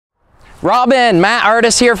Robin, Matt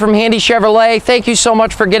Artis here from Handy Chevrolet. Thank you so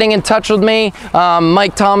much for getting in touch with me.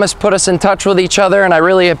 Mike Thomas put us in touch with each other, and I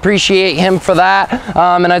really appreciate him for that.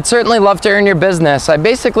 And I'd certainly love to earn your business. I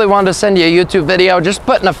basically wanted to send you a YouTube video, just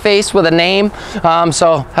putting a face with a name.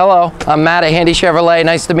 So hello, I'm Matt at Handy Chevrolet.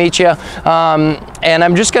 Nice to meet you. And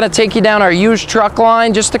I'm just going to take you down our used truck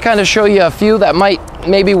line just to kind of show you a few that might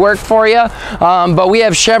maybe work for you. But we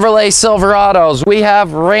have Chevrolet Silverados, we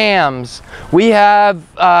have Rams, we have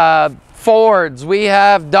Fords, we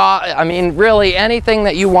have I mean, really anything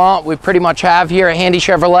that you want, we pretty much have here at Handy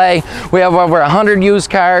Chevrolet. We have over 100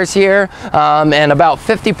 used cars here, and about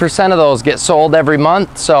 50% of those get sold every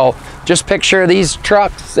month. So just picture these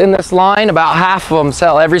trucks in this line, about half of them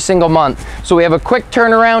sell every single month. So we have a quick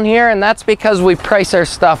turnaround here, and that's because we price our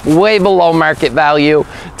stuff way below market value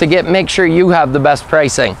to make sure you have the best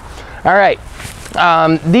pricing. All right.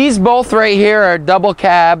 These both right here are double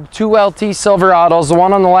cab, 2 LT Silverados. The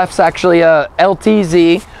one on the left's actually a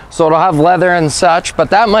LTZ, so it'll have leather and such, but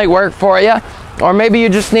that might work for you. Or maybe you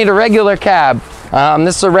just need a regular cab.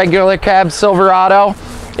 This is a regular cab Silverado.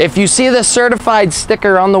 If you see the certified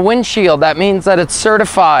sticker on the windshield, that means that it's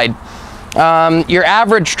certified. Your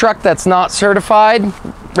average truck that's not certified,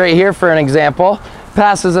 right here for an example,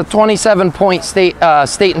 passes a 27-point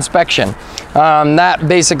state inspection. That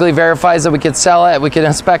basically verifies that we could sell it, we could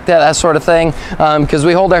inspect it, that sort of thing, because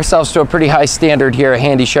we hold ourselves to a pretty high standard here at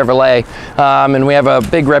Handy Chevrolet, and we have a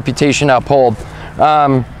big reputation to uphold.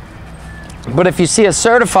 But if you see a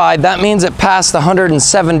certified, that means it passed the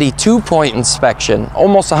 172-point inspection,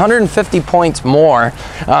 almost 150 points more.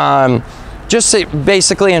 Just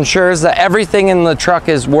basically ensures that everything in the truck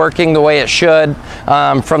is working the way it should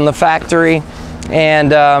from the factory.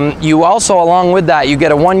 And you also, along with that, you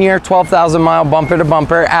get a 1-year, 12,000-mile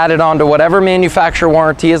bumper-to-bumper added on to whatever manufacturer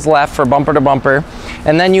warranty is left for bumper-to-bumper.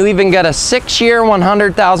 And then you even get a 6-year,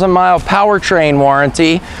 100,000-mile powertrain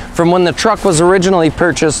warranty from when the truck was originally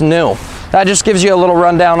purchased new. That just gives you a little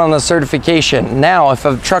rundown on the certification. Now, if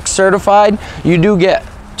a truck's certified, you do get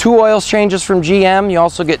 2 oil changes from GM. You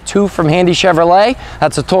also get 2 from Handy Chevrolet.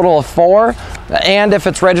 That's a total of 4. And if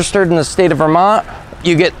it's registered in the state of Vermont,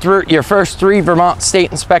 you get your first 3 Vermont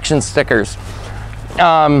state inspection stickers.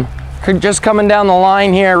 Just coming down the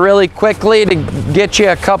line here really quickly to get you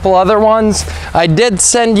a couple other ones. I did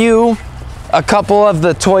send you a couple of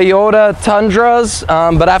the Toyota Tundras,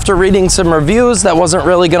 but after reading some reviews, that wasn't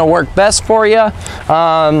really going to work best for you.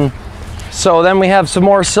 So then we have some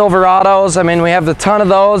more Silverados. I mean, we have a ton of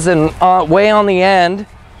those, and way on the end,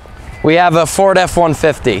 we have a Ford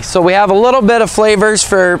F-150. So we have a little bit of flavors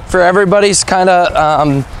for everybody's kind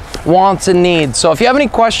of wants and needs. So if you have any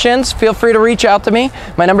questions, feel free to reach out to me.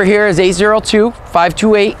 My number here is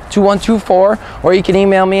 802-528-2124, or you can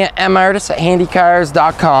email me at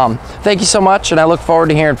martis@handycars.com. Thank you so much, and I look forward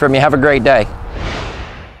to hearing from you. Have a great day.